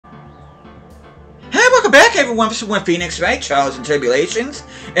back, everyone, with Phoenix Wright, Trials and Tribulations,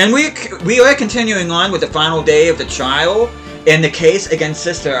 and we are continuing on with the final day of the trial in the case against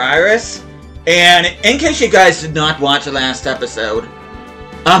Sister Iris. And in case you guys did not watch the last episode,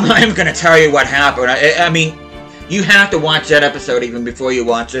 I'm gonna tell you what happened. I mean, you have to watch that episode even before you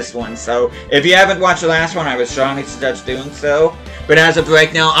watch this one. So if you haven't watched the last one, I would strongly suggest doing so. But as of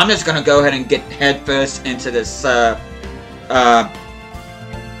right now, I'm just gonna go ahead and get headfirst into this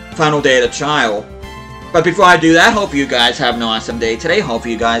final day of the trial. But before I do that, hope you guys have an awesome day today. Hope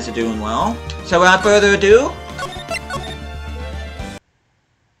you guys are doing well. So without further ado,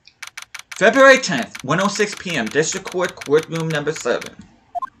 February 10th, 1:06 p.m., District Court, Courtroom Number 7.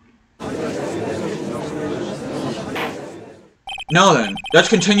 Now then, let's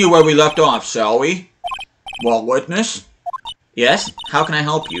continue where we left off, shall we? Well, witness? Yes? How can I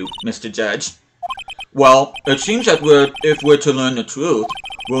help you, Mr. Judge? Well, it seems that if we're to learn the truth,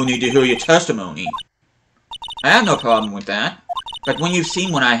 we'll need to hear your testimony. I have no problem with that, but when you've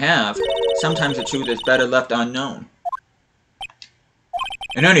seen what I have, sometimes the truth is better left unknown.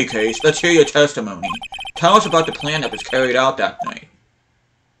 In any case, let's hear your testimony. Tell us about the plan that was carried out that night.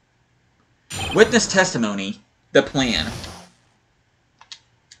 Witness testimony. The plan.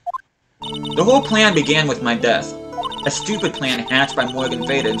 The whole plan began with my death. A stupid plan hatched by Morgan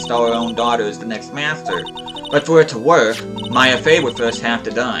Fay to install her own daughter as the next master. But for it to work, Maya Fay would first have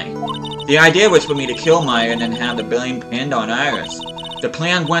to die. The idea was for me to kill Maya and then have the blame pinned on Iris. The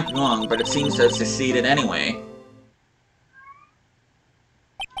plan went wrong, but it seems to have succeeded anyway.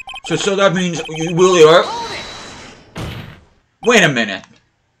 So that means you really are... Wait a minute.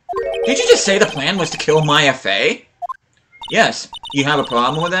 Did you just say the plan was to kill Maya Fay? Yes. You have a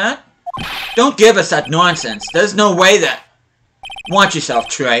problem with that? Don't give us that nonsense. There's no way that... Watch yourself,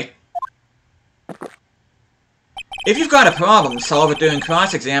 Trey. If you've got a problem, solve it during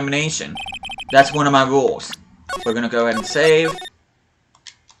cross-examination. That's one of my rules. We're gonna go ahead and save.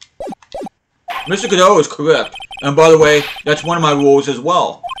 Mr. Godot is correct. And by the way, that's one of my rules as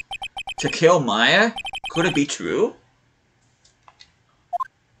well. To kill Maya? Could it be true?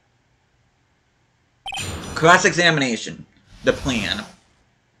 Cross-examination. The plan.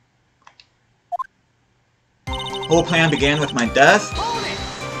 Whole plan began with my death?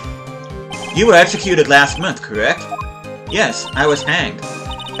 You were executed last month, correct? Yes, I was hanged.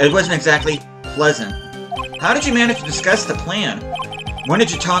 It wasn't exactly pleasant. How did you manage to discuss the plan? When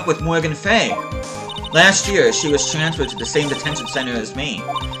did you talk with Morgan Fay? Last year, she was transferred to the same detention center as me.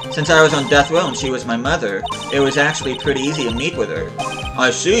 Since I was on death row and she was my mother, it was actually pretty easy to meet with her.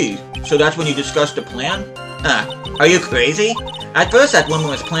 I see. So that's when you discussed the plan? Are you crazy? At first that woman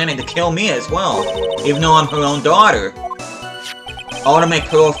was planning to kill me as well, even though I'm her own daughter. All to make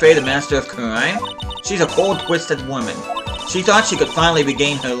Pearl Fay the master of crime? She's a cold, twisted woman. She thought she could finally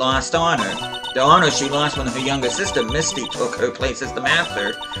regain her lost honor. The honor she lost when her younger sister, Misty, took her place as the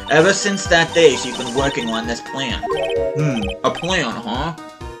master. Ever since that day, she's been working on this plan. A plan, huh?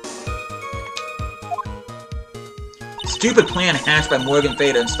 Stupid plan hatched by Morgan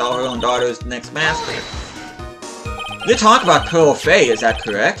Fay to install her own daughter as the next master. You talk about Pearl Fay, is that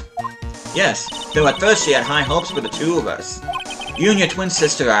correct? Yes, though at first she had high hopes for the two of us. You and your twin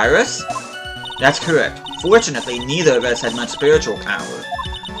sister Iris? That's correct. Fortunately, neither of us had much spiritual power.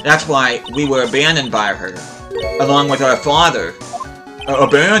 That's why we were abandoned by her, along with our father.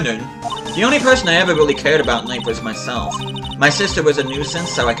 Abandoned? The only person I ever really cared about in life was myself. My sister was a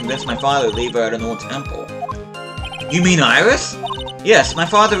nuisance, so I convinced my father to leave her at an old temple. You mean Iris? Yes, my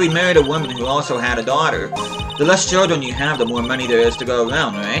father remarried a woman who also had a daughter. The less children you have, the more money there is to go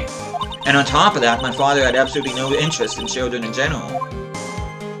around, right? And on top of that, my father had absolutely no interest in children in general.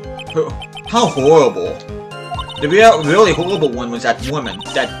 How horrible. The really horrible one was that woman,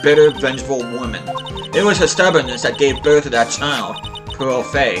 that bitter, vengeful woman. It was her stubbornness that gave birth to that child, Pearl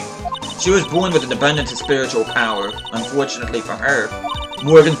Fay. She was born with an abundance of spiritual power, unfortunately for her.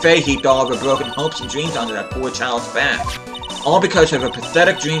 Morgan Fay heaped all of her broken hopes and dreams onto that poor child's back. All because of her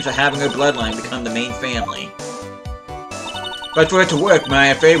pathetic dreams of having her bloodline become the main family. But for it to work,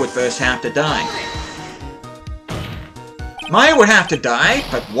 Maya Fay would first have to die. Maya would have to die?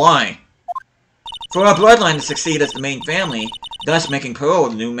 But why? For our bloodline to succeed as the main family, thus making Pearl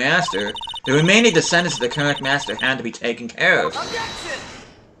the new master, the remaining descendants of the current master had to be taken care of.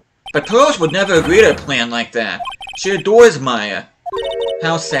 But Pearl would never agree to a plan like that. She adores Maya.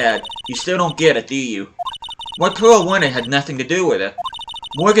 How sad. You still don't get it, do you? What Pearl wanted had nothing to do with it.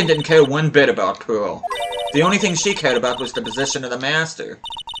 Morgan didn't care one bit about Pearl. The only thing she cared about was the position of the master.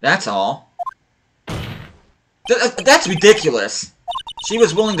 That's all. That's ridiculous. She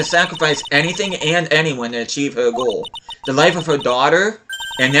was willing to sacrifice anything and anyone to achieve her goal. The life of her daughter,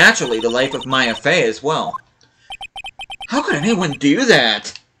 and naturally the life of Maya Fay as well. How could anyone do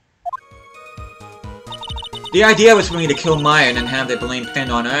that? The idea was for me to kill Maya and then have the blame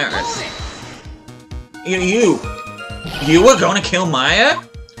pinned on Iris. You were gonna kill Maya?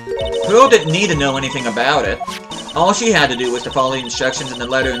 Pearl didn't need to know anything about it. All she had to do was to follow the instructions in the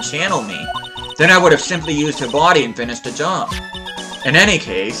letter and channel me. Then I would have simply used her body and finished the job. In any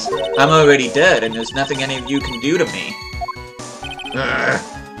case, I'm already dead and there's nothing any of you can do to me.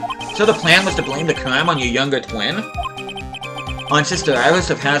 So the plan was to blame the crime on your younger twin? On Sister Iris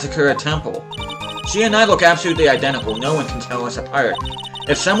of Hazakura Temple. She and I look absolutely identical, no one can tell us apart.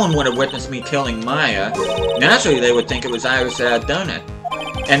 If someone would have witnessed me killing Maya, naturally they would think it was Iris that had done it.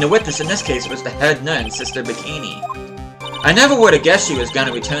 And the witness in this case was the head nun, Sister Bikini. I never would have guessed she was going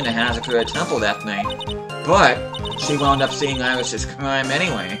to return to Hazakura Temple that night, but she wound up seeing Iris' crime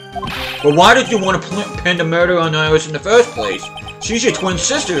anyway. But why did you want to pin the murder on Iris in the first place? She's your twin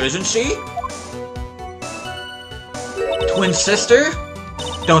sister, isn't she? Twin sister?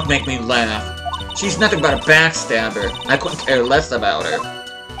 Don't make me laugh. She's nothing but a backstabber. I couldn't care less about her.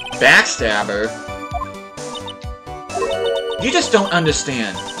 Backstabber? You just don't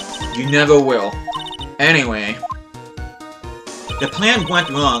understand. You never will. Anyway. The plan went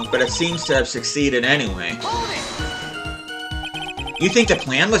wrong, but it seems to have succeeded anyway. You think the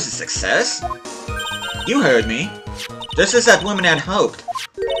plan was a success? You heard me. Just as that woman had hoped.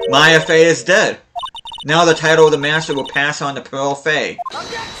 Maya Fey is dead. Now the title of the Master will pass on to Pearl Fey.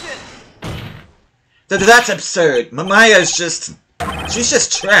 That's absurd. Maya is just... She's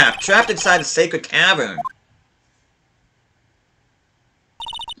just trapped inside the sacred cavern.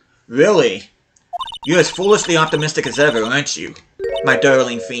 Really? You're as foolishly optimistic as ever, aren't you? My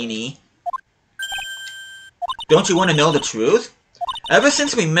darling Feeny. Don't you want to know the truth? Ever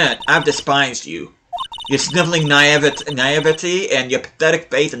since we met, I've despised you. Your sniveling naivety and your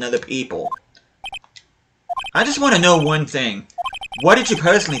pathetic faith in other people. I just want to know one thing. What did you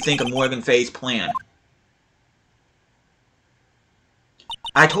personally think of Morgan Fey's plan?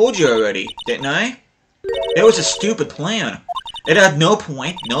 I told you already, didn't I? It was a stupid plan. It had no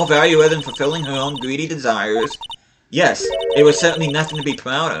point, no value other than fulfilling her own greedy desires. Yes, it was certainly nothing to be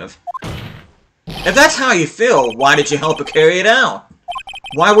proud of. If that's how you feel, why did you help her carry it out?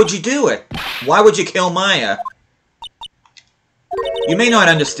 Why would you do it? Why would you kill Maya? You may not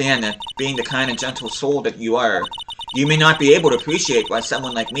understand that, being the kind and gentle soul that you are, you may not be able to appreciate why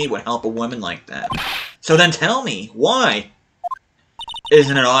someone like me would help a woman like that. So then tell me, why?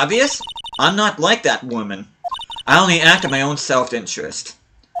 Isn't it obvious? I'm not like that woman. I only act in my own self-interest.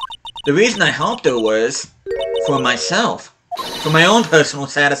 The reason I helped her was... for myself. For my own personal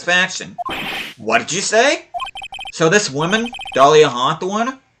satisfaction. What did you say? So this woman, Dahlia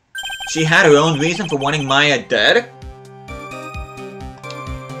Hawthorne, she had her own reason for wanting Maya dead?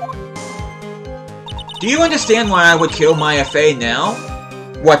 Do you understand why I would kill Maya Fey now?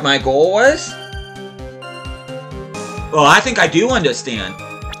 What my goal was? Well, I think I do understand.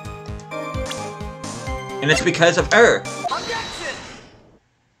 And it's because of her.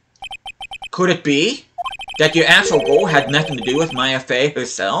 Could it be that your actual goal had nothing to do with Maya Fey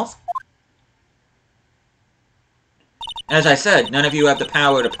herself? As I said, none of you have the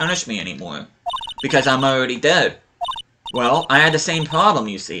power to punish me anymore, because I'm already dead. Well, I had the same problem,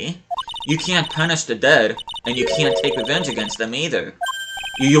 you see. You can't punish the dead, and you can't take revenge against them either.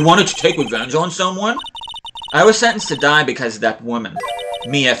 You wanted to take revenge on someone? I was sentenced to die because of that woman,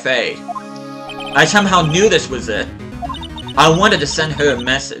 Mia Fey. I somehow knew this was it. I wanted to send her a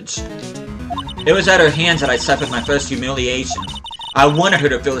message. It was at her hands that I suffered my first humiliation. I wanted her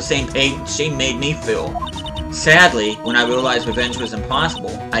to feel the same pain she made me feel. Sadly, when I realized revenge was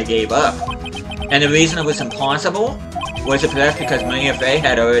impossible, I gave up. And the reason it was impossible? Was it perhaps because Mia Fey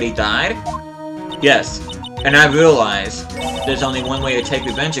had already died? Yes, and I realized there's only one way to take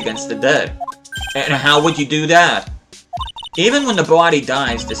revenge against the dead. And how would you do that? Even when the body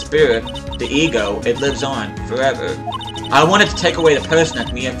dies, the spirit, the ego, it lives on, forever. I wanted to take away the person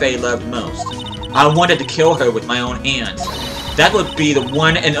that Mia Fey loved most. I wanted to kill her with my own hands. That would be the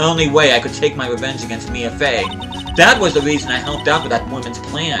one and only way I could take my revenge against Mia Fey. That was the reason I helped out with that woman's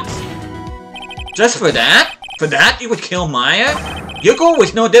plans. Just for that? For that you would kill Maya? Your goal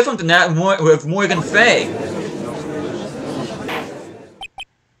was no different than that with Morgan Fey.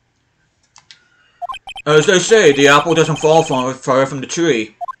 As they say, the apple doesn't fall far from the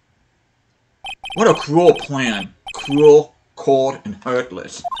tree. What a cruel plan. Cruel, cold, and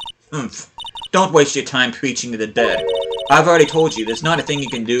heartless. Humph. Don't waste your time preaching to the dead. I've already told you, there's not a thing you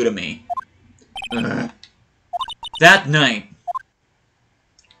can do to me. That night,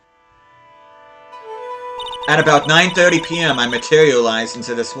 at about 9:30 p.m. I materialized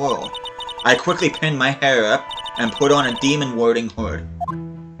into this world. I quickly pinned my hair up, and put on a demon-warding hood.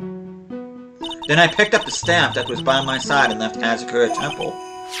 Then I picked up the staff that was by my side and left Hazakura Temple.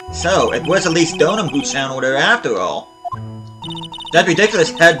 So, it was at least Donum who channeled her after all. That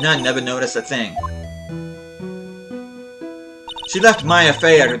ridiculous head nun never noticed a thing. She left Maya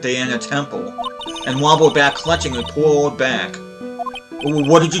Fey at the inner temple, and wobbled back clutching her poor old back.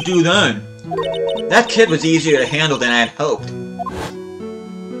 What did you do then? That kid was easier to handle than I had hoped.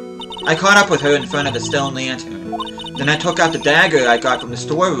 I caught up with her in front of the stone lantern. Then I took out the dagger I got from the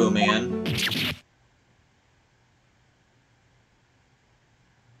storeroom and...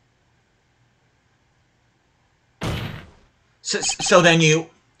 So then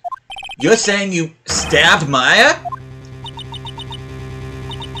you're saying you stabbed Maya?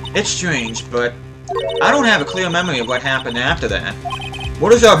 It's strange, but I don't have a clear memory of what happened after that.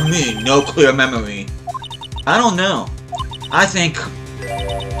 What does that mean, no clear memory? I don't know. I think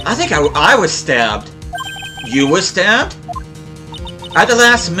I was stabbed. You were stabbed? At the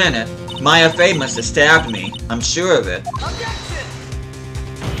last minute, Maya Fey must have stabbed me. I'm sure of it.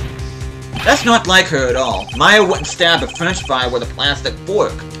 That's not like her at all. Maya wouldn't stab a french fry with a plastic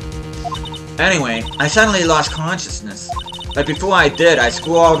fork. Anyway, I suddenly lost consciousness. But before I did, I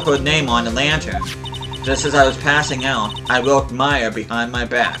scrawled her name on the lantern. Just as I was passing out, I wrote Maya behind my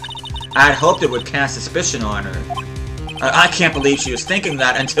back. I had hoped it would cast suspicion on her. I can't believe she was thinking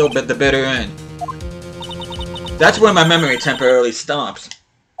that until the bitter end. That's where my memory temporarily stops.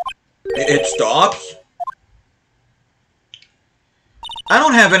 It stops? I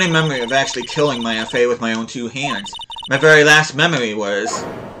don't have any memory of actually killing Maya Fey with my own two hands. My very last memory was...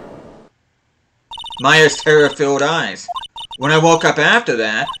 Maya's terror-filled eyes. When I woke up after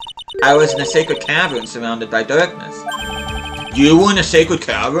that, I was in a sacred cavern surrounded by darkness. You were in a sacred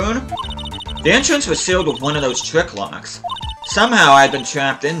cavern? The entrance was sealed with one of those trick locks. Somehow I had been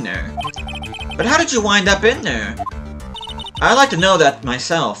trapped in there. But how did you wind up in there? I'd like to know that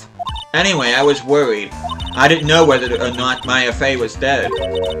myself. Anyway, I was worried. I didn't know whether or not Maya Fey was dead,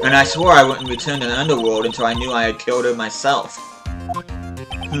 and I swore I wouldn't return to the underworld until I knew I had killed her myself.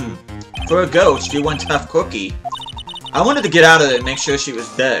 For a ghost, you're one tough cookie. I wanted to get out of there and make sure she was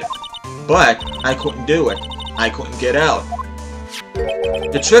dead, but I couldn't do it. I couldn't get out.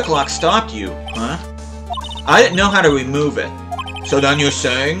 The trick lock stopped you, huh? I didn't know how to remove it. So then you're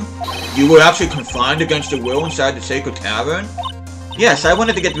saying you were actually confined against your will inside the sacred cavern? Yes, I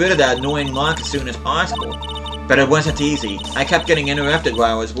wanted to get rid of that annoying lock as soon as possible, but it wasn't easy. I kept getting interrupted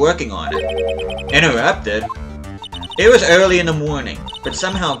while I was working on it. Interrupted? It was early in the morning, but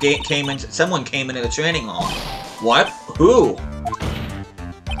somehow someone came into the training hall. What? Who?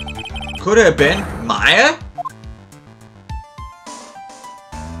 Could it have been Maya?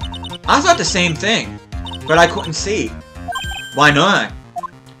 I thought the same thing, but I couldn't see. Why not?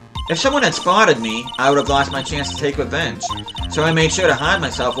 If someone had spotted me, I would have lost my chance to take revenge, so I made sure to hide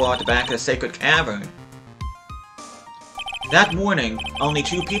myself while at the back of the sacred cavern. That morning, only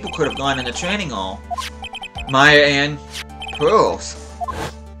 2 people could have gone in the training hall. Maya and... Pearls.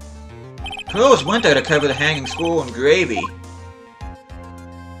 Pearls went there to cover the hanging skull in gravy.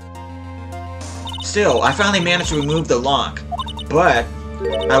 Still, I finally managed to remove the lock, but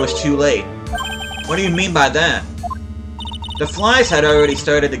I was too late. What do you mean by that? The flies had already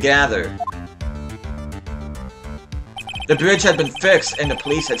started to gather. The bridge had been fixed and the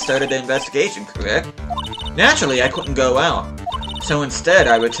police had started the investigation, correct? Naturally, I couldn't go out. So instead,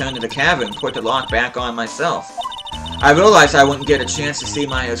 I returned to the cavern and put the lock back on myself. I realized I wouldn't get a chance to see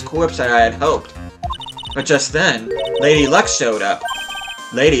Maya's corpse that I had hoped. But just then, Lady Luck showed up.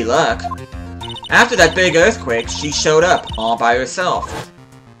 Lady Luck? After that big earthquake, she showed up, all by herself.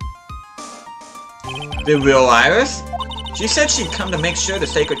 The real Iris? She said she'd come to make sure the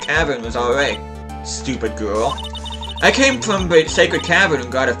sacred cavern was alright. Stupid girl. I came from the sacred cavern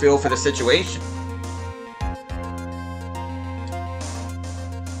and got a feel for the situation.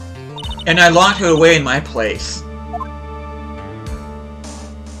 And I locked her away in my place.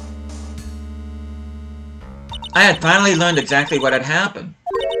 I had finally learned exactly what had happened.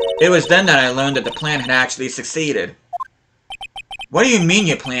 It was then that I learned that the plan had actually succeeded. What do you mean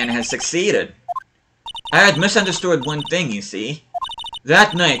your plan has succeeded? I had misunderstood one thing, you see.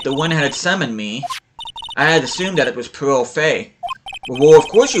 That night, the one that had summoned me, I had assumed that it was Pearl Fey. Well, of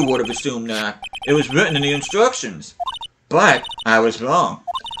course you would have assumed that. It was written in the instructions. But I was wrong.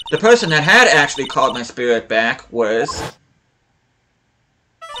 The person that had actually called my spirit back was...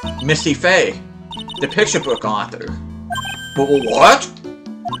 Misty Fey, the picture book author. What?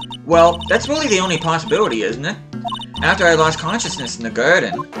 Well, that's really the only possibility, isn't it? After I lost consciousness in the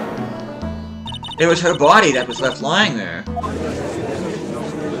garden, it was her body that was left lying there.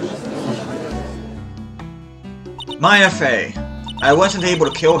 Maya Fey. I wasn't able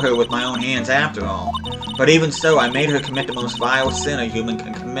to kill her with my own hands after all. But even so, I made her commit the most vile sin a human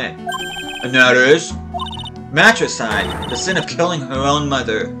can commit. And that is? Matricide, the sin of killing her own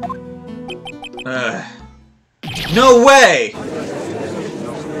mother. No way!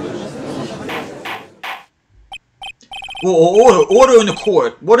 Order in the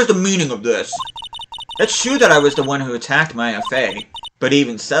court. What is the meaning of this? It's true that I was the one who attacked Maya Fey, but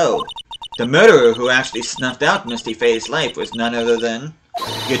even so, the murderer who actually snuffed out Misty Fey's life was none other than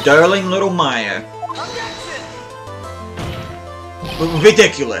your darling little Maya.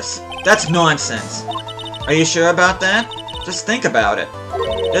 Ridiculous. That's nonsense. Are you sure about that? Just think about it.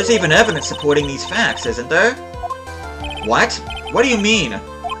 There's even evidence supporting these facts, isn't there? What? What do you mean?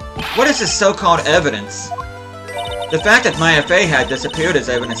 What is this so-called evidence? The fact that Maya Fey had disappeared is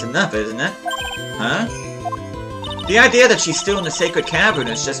evidence enough, isn't it? Huh? The idea that she's still in the sacred cavern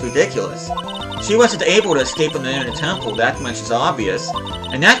is just ridiculous. She wasn't able to escape from the inner temple, that much is obvious.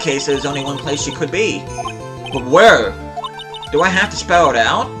 In that case, there's only one place she could be. But where? Do I have to spell it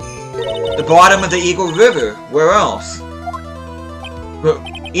out? The bottom of the Eagle River. Where else?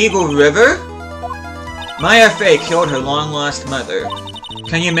 Eagle River? Maya Fey killed her long-lost mother.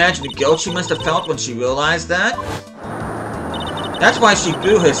 Can you imagine the guilt she must have felt when she realized that? That's why she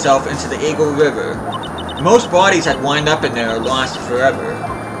threw herself into the Eagle River. Most bodies that wind up in there are lost forever.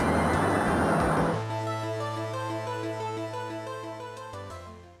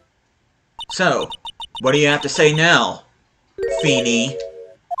 So, what do you have to say now, Feeny?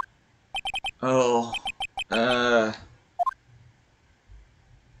 Oh,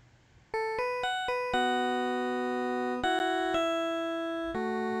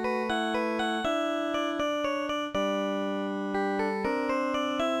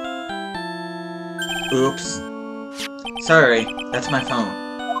 Oops. Sorry, that's my phone.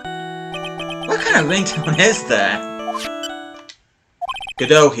 What kind of ringtone is that?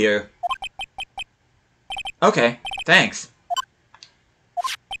 Godot here. Okay, thanks.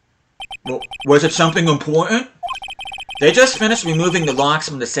 Well, was it something important? They just finished removing the locks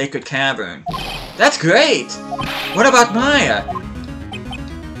from the sacred cavern. That's great! What about Maya?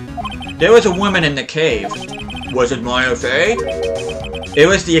 There was a woman in the cave. Was it Maya Fey? It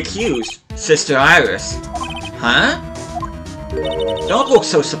was the accused, Sister Iris. Huh? Don't look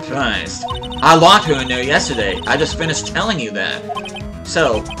so surprised. I locked her in there yesterday. I just finished telling you that.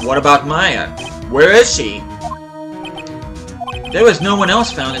 So, what about Maya? Where is she? There was no one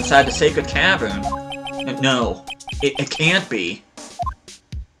else found inside the sacred cavern. No, it can't be.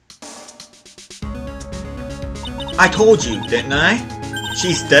 I told you, didn't I?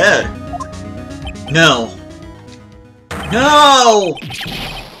 She's dead. No. No!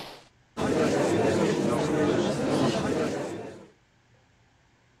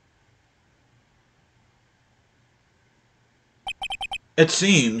 It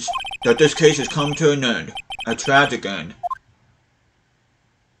seems that this case has come to an end. A tragic end.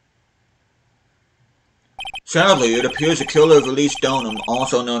 Sadly, it appears the killer of Elise Donham,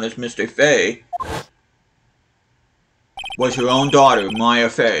 also known as Mr. Fey, was her own daughter, Maya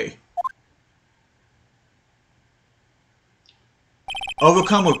Fey.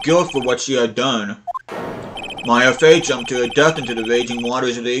 Overcome with guilt for what she had done, Maya Fey jumped to her death into the raging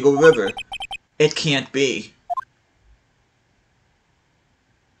waters of the Eagle River. It can't be.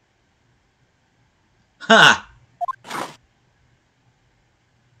 Ha!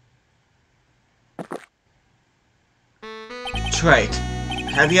 Trite.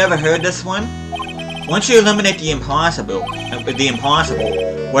 Have you ever heard this one? Once you eliminate the impossible,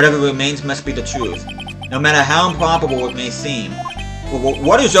 whatever remains must be the truth, no matter how improbable it may seem. Well,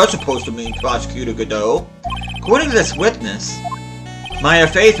 what is that supposed to mean, Prosecutor Godot? According to this witness, Maya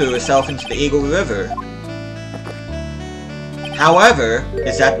Fey threw herself into the Eagle River. However,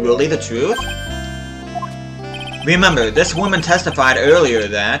 is that really the truth? Remember, this woman testified earlier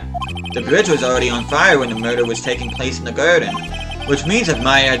that the bridge was already on fire when the murder was taking place in the garden, which means if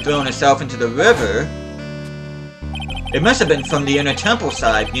Maya had thrown herself into the river, it must have been from the inner temple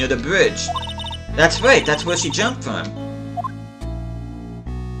side near the bridge. That's right, that's where she jumped from.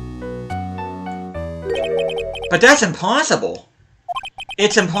 But that's impossible.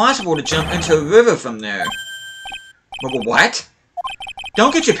 It's impossible to jump into a river from there. What?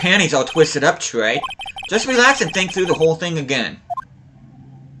 Don't get your panties all twisted up, Trey. Just relax and think through the whole thing again.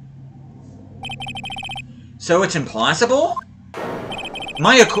 So it's impossible?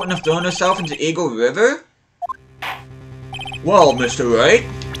 Maya couldn't have thrown herself into Eagle River? Well, Mr. Wright.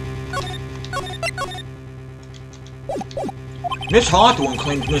 Miss Hawthorne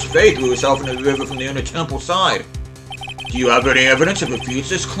claims Miss Fey threw herself into the river from the inner temple side. Do you have any evidence that refutes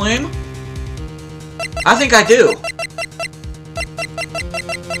this claim? I think I do.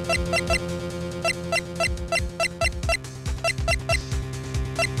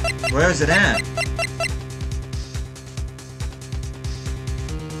 Where is it at?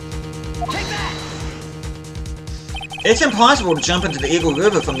 It's impossible to jump into the Eagle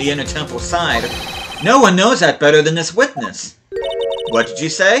River from the inner temple side. No one knows that better than this witness. What did you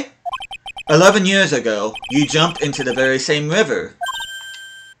say? 11 years ago, you jumped into the very same river.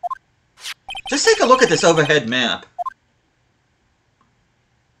 Just take a look at this overhead map.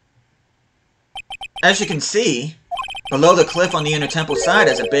 As you can see, below the cliff on the inner temple side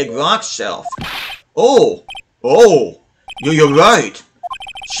is a big rock shelf. Oh, you're right.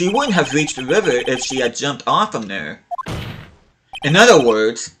 She wouldn't have reached the river if she had jumped off from there. In other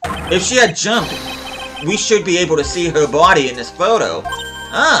words, if she had jumped, we should be able to see her body in this photo.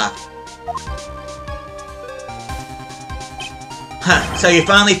 Ah. Huh, so you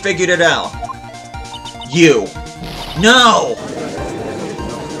finally figured it out. You. No!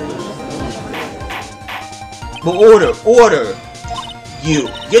 But order!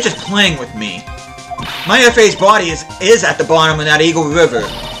 You're just playing with me. Maya Fey's body is at the bottom of that Eagle River.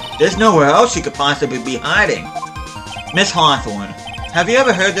 There's nowhere else she could possibly be hiding. Miss Hawthorne, have you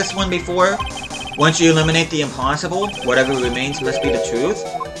ever heard this one before? Once you eliminate the impossible, whatever remains must be the truth?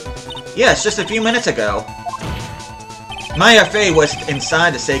 Yes, just a few minutes ago. Maya Fey was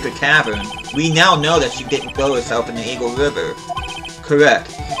inside the sacred cavern. We now know that she didn't throw herself in the Eagle River. Correct.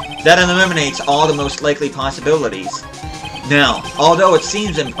 That eliminates all the most likely possibilities. Now, although it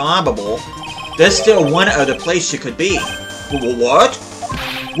seems improbable, there's still one other place she could be. What?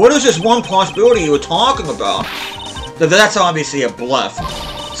 What is this one possibility you were talking about? That's obviously a bluff.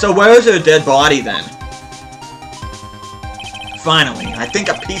 So where is her dead body then? Finally, I think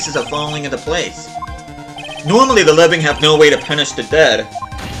the pieces are falling into place. Normally the living have no way to punish the dead,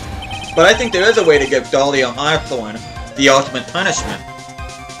 but I think there is a way to give Dahlia Hawthorne the ultimate punishment.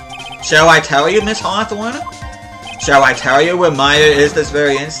 Shall I tell you, Miss Hawthorne? Shall I tell you where Maya is this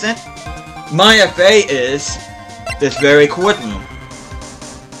very instant? Maya Fey is this very courtroom.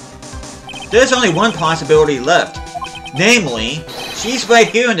 There's only one possibility left. Namely, she's right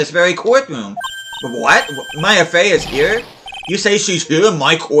here in this very courtroom. What? Maya Fey is here? You say she's here in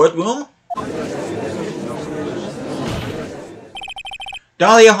my courtroom?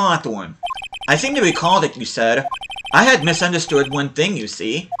 Dahlia Hawthorne, I seem to recall that you said, I had misunderstood one thing, you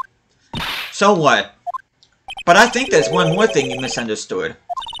see. So what? But I think there's one more thing you misunderstood.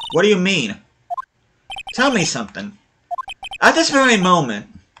 What do you mean? Tell me something. At this very moment,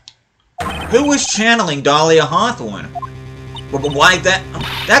 who was channeling Dahlia Hawthorne? Why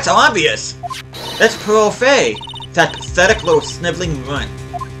that's obvious! That's Pearl Fey, that pathetic little sniveling runt.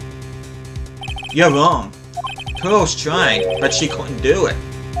 You're wrong. Pearl's tried, but she couldn't do it.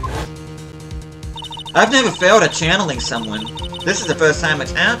 I've never failed at channeling someone. This is the first time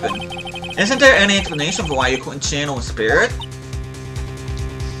it's happened. Isn't there any explanation for why you couldn't channel a spirit?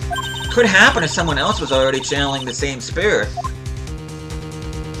 Could happen if someone else was already channeling the same spirit.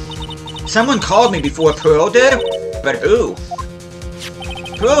 Someone called me before Pearl did? But who?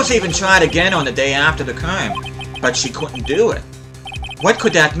 Pearl's even tried again on the day after the crime, but she couldn't do it. What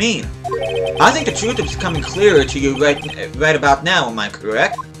could that mean? I think the truth is becoming clearer to you right about now, am I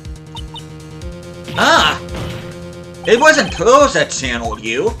correct? Ah! It wasn't Pearls that channeled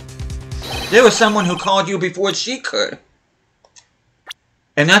you. There was someone who called you before she could.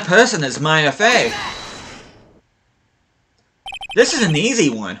 And that person is Maya Fey. This is an easy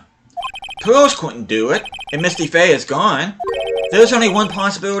one. Pearls couldn't do it, and Misty Fey is gone. There's only one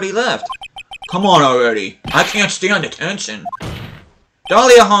possibility left. Come on already. I can't stand the tension.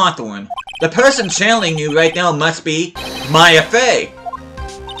 Dahlia Hawthorne, the person channeling you right now must be Maya Fey.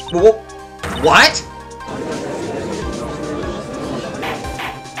 What?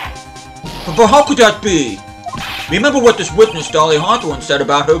 But how could that be? Remember what this witness Dahlia Hawthorne said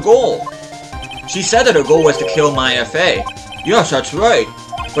about her goal. She said that her goal was to kill Maya Fey. Yes, that's right.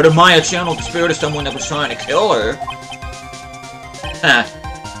 But if Maya channeled the spirit of someone that was trying to kill her... Huh.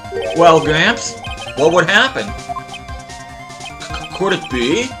 Well, Gramps, what would happen? Could it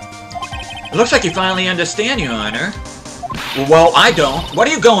be? It looks like you finally understand, Your Honor. Well, I don't. What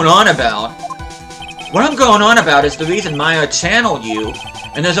are you going on about? What I'm going on about is the reason Maya channeled you,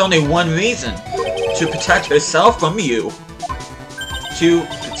 and there's only one reason. To protect herself from you. To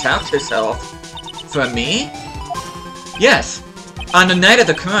protect herself from me? Yes. On the night of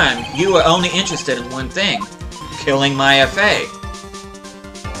the crime, you were only interested in one thing. Killing Maya Fey.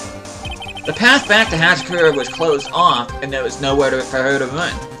 The path back to Hachikura was closed off, and there was nowhere for her to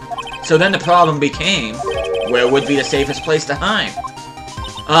run. So then the problem became, where would be the safest place to hide?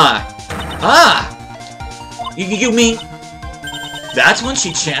 You mean... That's when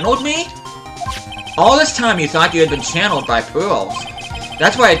she channeled me? All this time you thought you had been channeled by pearls.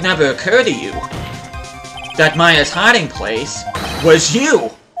 That's why it never occurred to you that Maya's hiding place was you!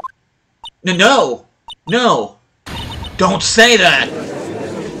 No! No! Don't say that!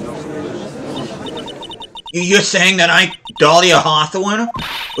 You're saying that Dahlia Hawthorne,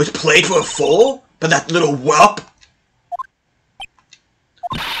 was played for a fool by that little whelp?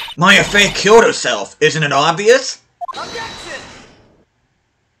 Maya Fey killed herself, isn't it obvious? Objection!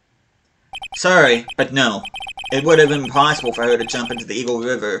 Sorry, but no. It would have been impossible for her to jump into the Eagle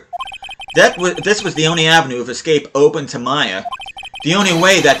River. This was the only avenue of escape open to Maya. The only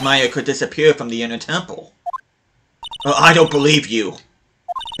way that Maya could disappear from the inner temple. Oh, I don't believe you.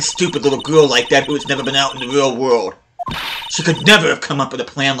 A stupid little girl like that who has never been out in the real world. She could never have come up with a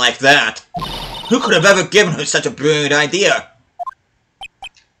plan like that. Who could have ever given her such a brilliant idea?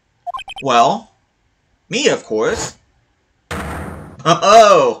 Well, me, of course.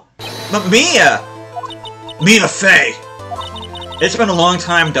 Oh, Mia! Mia Fey! It's been a long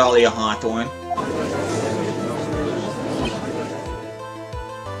time, Dahlia Hawthorne.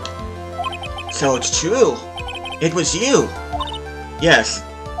 So it's true. It was you. Yes.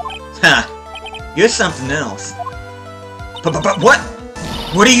 Ha. You're something else. But what?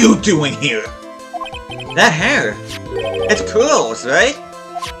 What are you doing here? That hair. It's pearls, right?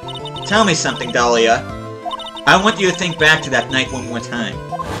 Tell me something, Dahlia. I want you to think back to that night one more time.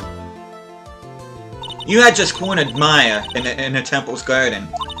 You had just cornered Maya in the temple's garden,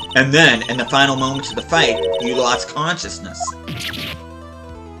 and then, in the final moments of the fight, you lost consciousness.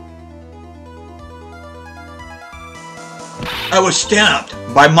 I was stabbed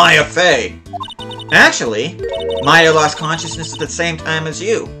by Maya Fey. Actually, Maya lost consciousness at the same time as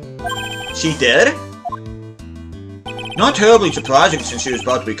you. She did? Not terribly surprising since she was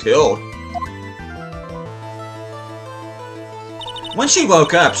about to be killed. When she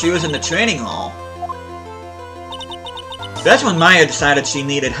woke up, she was in the training hall. That's when Maya decided she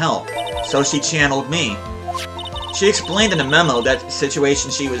needed help, so she channeled me. She explained in a memo that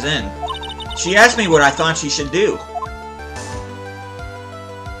situation she was in. She asked me what I thought she should do.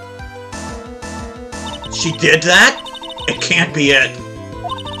 She did that? It can't be it.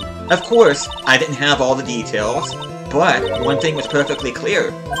 Of course, I didn't have all the details, but one thing was perfectly clear.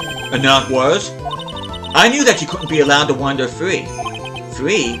 And that was? I knew that you couldn't be allowed to wander free.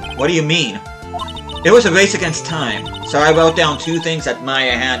 Free? What do you mean? It was a race against time, so I wrote down 2 things that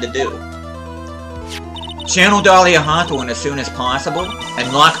Maya had to do. Channel Dahlia Hawthorne as soon as possible,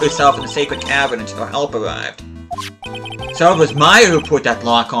 and lock herself in the sacred cavern until help arrived. So it was Maya who put that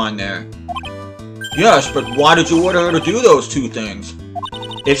lock on there. Yes, but why did you order her to do those 2 things?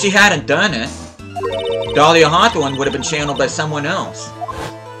 If she hadn't done it, Dahlia Hawthorne would have been channeled by someone else.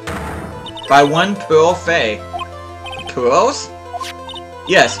 By one Pearl Fey. Pearls?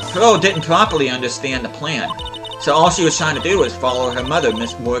 Yes, Pearl didn't properly understand the plan, so all she was trying to do was follow her mother,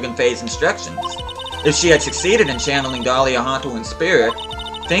 Miss Morgan Fey's instructions. If she had succeeded in channeling Dahlia Hawthorne's spirit,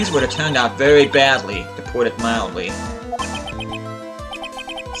 things would have turned out very badly, to put it mildly.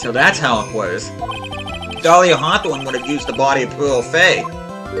 So that's how it was. Dahlia Hawthorne would have used the body of Pearl Fey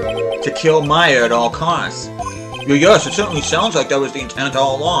to kill Maya at all costs. Yes, it certainly sounds like that was the intent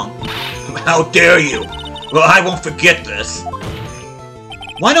all along. How dare you! Well, I won't forget this.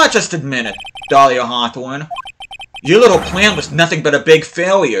 Why not just admit it, Dahlia Hawthorne? Your little plan was nothing but a big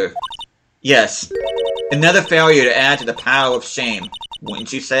failure. Yes, another failure to add to the pile of shame,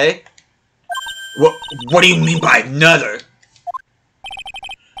 wouldn't you say? What do you mean by another?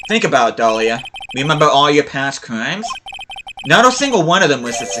 Think about it, Dahlia. Remember all your past crimes? Not a single one of them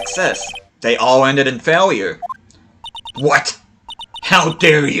was a success. They all ended in failure. What? How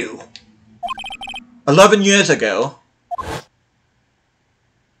dare you? 11 years ago,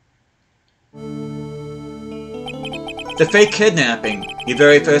 the fake kidnapping, your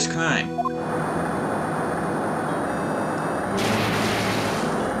very first crime.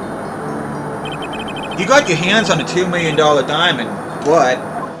 You got your hands on a $2 million diamond, but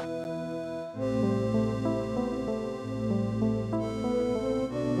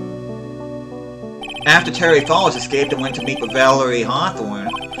after Terry Falls escaped and went to meet with Valerie Hawthorne,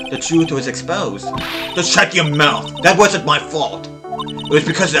 the truth was exposed. Just shut your mouth. That wasn't my fault. It was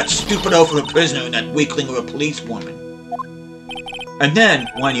because of that stupid oaf of a prisoner and that weakling of a policewoman. And then,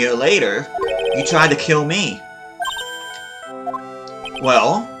 1 year later, you tried to kill me.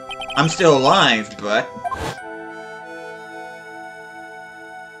 Well, I'm still alive, but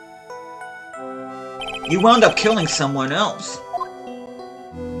you wound up killing someone else.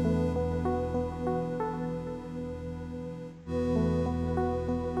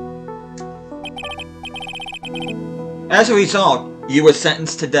 As a result, you were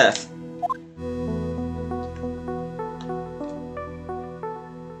sentenced to death.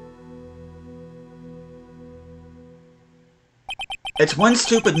 It's one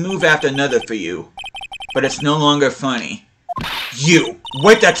stupid move after another for you, but it's no longer funny. You!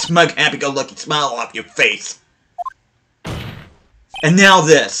 Wipe that smug, happy-go-lucky smile off your face! And now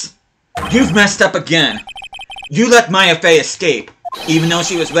this. You've messed up again. You let Maya Fey escape, even though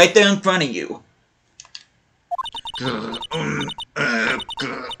she was right there in front of you.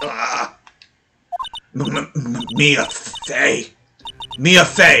 Mia Fey. Mia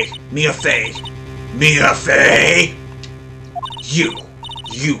Fey. Mia Fey. Mia Fey.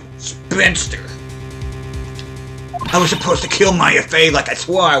 You spinster. I was supposed to kill Maya Fey like I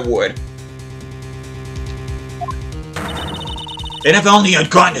swore I would. And if only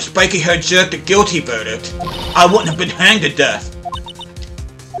I'd gotten the spiky-haired jerk the guilty verdict, I wouldn't have been hanged to death.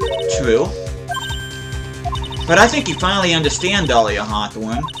 True. But I think you finally understand, Dahlia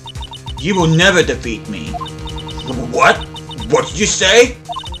Hawthorne. You will never defeat me. What? What did you say?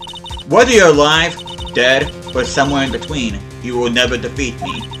 Whether you're alive, dead, or somewhere in between, you will never defeat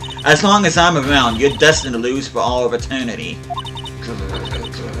me. As long as I'm around, you're destined to lose for all of eternity.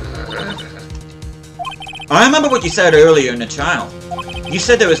 I remember what you said earlier in the trial. You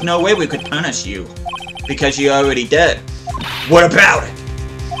said there was no way we could punish you, because you're already dead. What about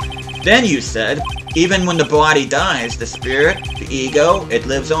it? Then you said, even when the body dies, the spirit, the ego, it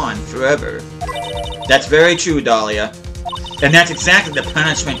lives on forever. That's very true, Dahlia. And that's exactly the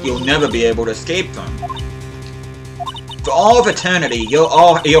punishment you'll never be able to escape from. For all of eternity, you'll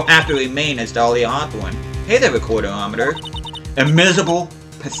have to remain as Dahlia Hawthorne. Hey there, Recorderometer. A miserable,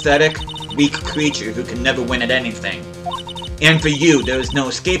 pathetic, weak creature who can never win at anything. And for you, there is no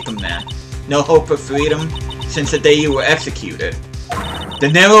escape from that. No hope for freedom since the day you were executed. The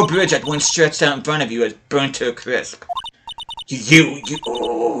narrow bridge that once stretched out in front of you has burnt to a crisp. You're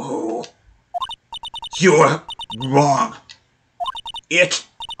wrong. It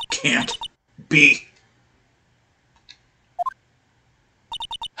can't be.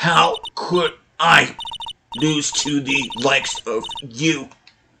 How could I lose to the likes of you?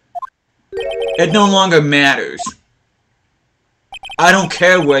 It no longer matters. I don't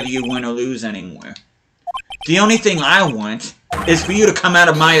care whether you win or lose anymore. The only thing I want is for you to come out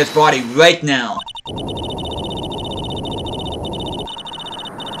of Maya's body right now.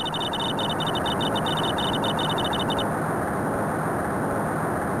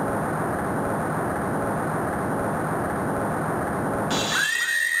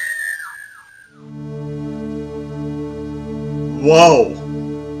 Whoa!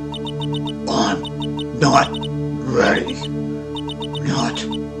 I'm not ready. Not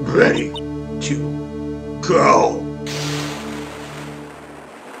ready to go.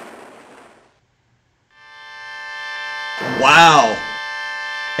 Wow!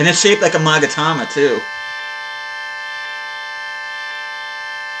 And it's shaped like a Magatama, too.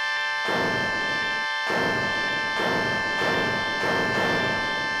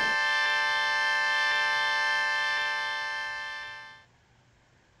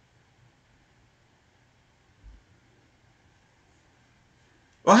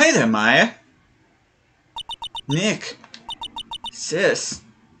 Well, hey there, Maya. Nick. Sis.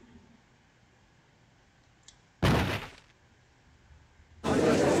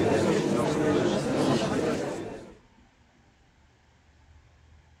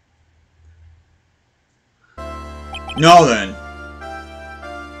 Now then.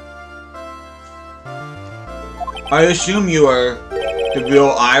 I assume you are the real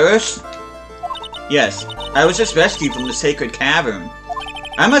Iris? Yes, I was just rescued from the sacred cavern.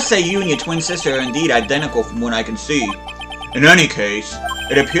 I must say you and your twin sister are indeed identical from what I can see. In any case,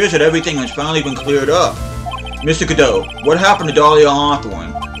 it appears that everything has finally been cleared up. Mr. Cadeau, what happened to Dahlia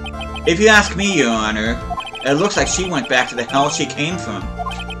Hawthorne? If you ask me, Your Honor, it looks like she went back to the hell she came from.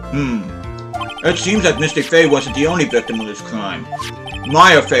 It seems that Mystic Faye wasn't the only victim of this crime.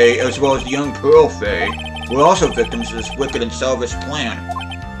 Maya Faye, as well as the young Pearl Faye, were also victims of this wicked and selfish plan.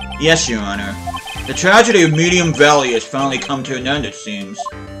 Yes, Your Honor. The tragedy of Medium Valley has finally come to an end, it seems.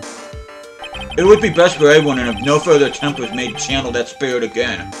 It would be best for everyone if no further attempt was made to channel that spirit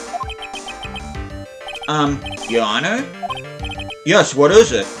again. Your Honor? Yes, what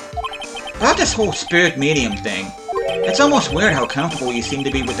is it? About this whole spirit medium thing. It's almost weird how comfortable you seem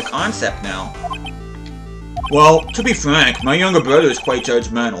to be with the concept now. Well, to be frank, my younger brother is quite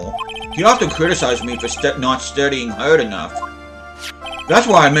judgmental. He often criticized me for not studying hard enough. That's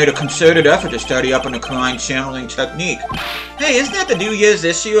why I made a concerted effort to study up on the Karine channeling technique. Hey, isn't that the New Year's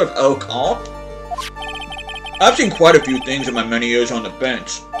issue of Occult? I've seen quite a few things in my many years on the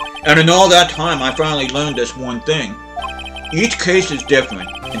bench. And in all that time, I finally learned this one thing. Each case is different,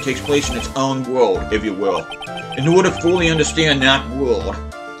 and takes place in its own world, if you will. In order to fully understand that world,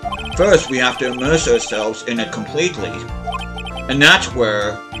 first we have to immerse ourselves in it completely. And that's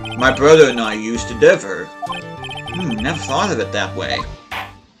where my brother and I used to differ. Never thought of it that way.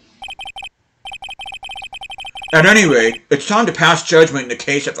 At any rate, it's time to pass judgment in the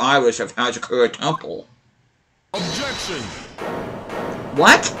case of Iris of Hazakura Temple. Objection!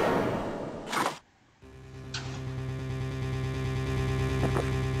 What?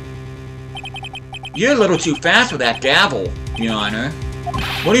 You're a little too fast with that gavel, Your Honor.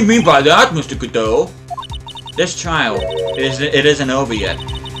 What do you mean by that, Mr. Godot? This trial, it isn't over yet.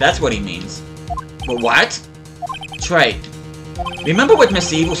 That's what he means. But what? Trite. Remember what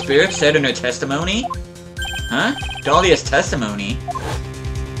Miss Evil Spirit said in her testimony? Huh? Dahlia's testimony?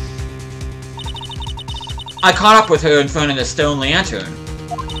 I caught up with her in front of the stone lantern.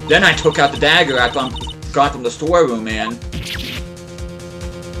 Then I took out the dagger I got from the storeroom and...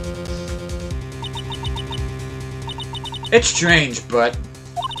 It's strange, but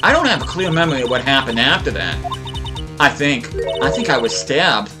I don't have a clear memory of what happened after that. I think I was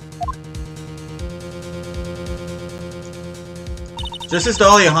stabbed. Just as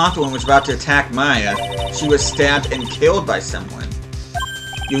Dahlia Hawthorne was about to attack Maya, she was stabbed and killed by someone.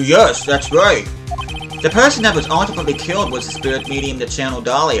 Yes, that's right. The person that was ultimately killed was the spirit medium that channeled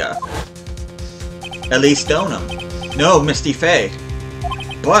Dahlia. At least Stoneham. No, Misty Faye.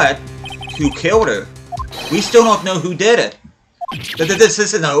 But, who killed her? We still don't know who did it. This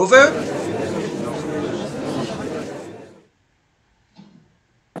isn't over?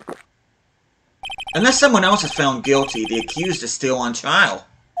 Unless someone else is found guilty, the accused is still on trial.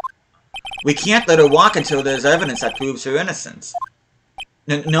 We can't let her walk until there's evidence that proves her innocence.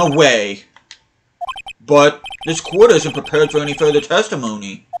 No way. But this court isn't prepared for any further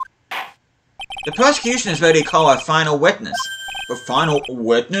testimony. The prosecution is ready to call our final witness. A final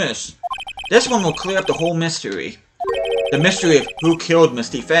witness? This one will clear up the whole mystery. The mystery of who killed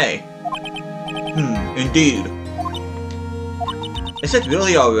Misty Faye. Indeed. Is it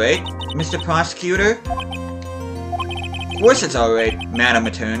really alright, Mr. Prosecutor? Of course it's alright, Madam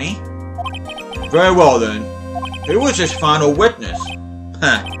Attorney. Very well then. Who was this final witness?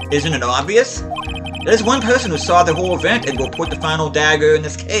 Isn't it obvious? There's one person who saw the whole event and will put the final dagger in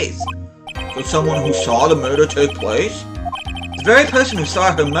this case. So someone who saw the murder take place? The very person who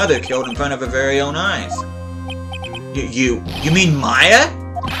saw her mother killed in front of her very own eyes. You mean Maya?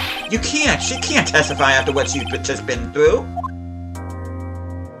 She can't testify after what she's just been through.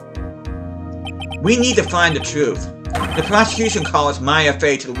 We need to find the truth. The prosecution calls Maya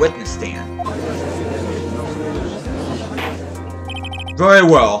Faye to the witness stand. Very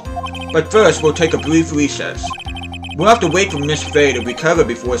well, but first we'll take a brief recess. We'll have to wait for Miss Faye to recover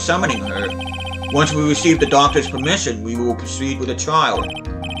before summoning her. Once we receive the doctor's permission, we will proceed with the trial.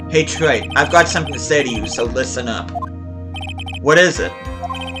 Hey Trey, I've got something to say to you, so listen up. What is it?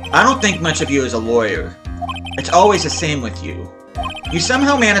 I don't think much of you as a lawyer. It's always the same with you. You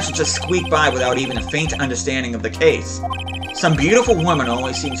somehow manage to just squeak by without even a faint understanding of the case. Some beautiful woman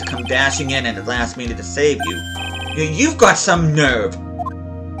always seems to come dashing in at the last minute to save you. You've got some nerve.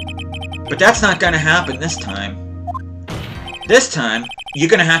 But that's not gonna happen this time. This time, you're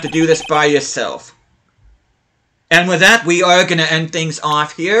gonna have to do this by yourself. And with that, we are gonna end things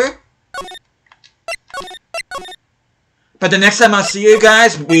off here. But the next time I'll see you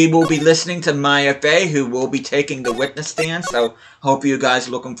guys, we will be listening to Maya Faye, who will be taking the witness stand, so hope you guys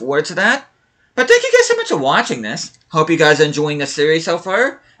are looking forward to that. But thank you guys so much for watching this. Hope you guys are enjoying the series so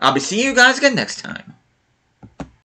far. I'll be seeing you guys again next time.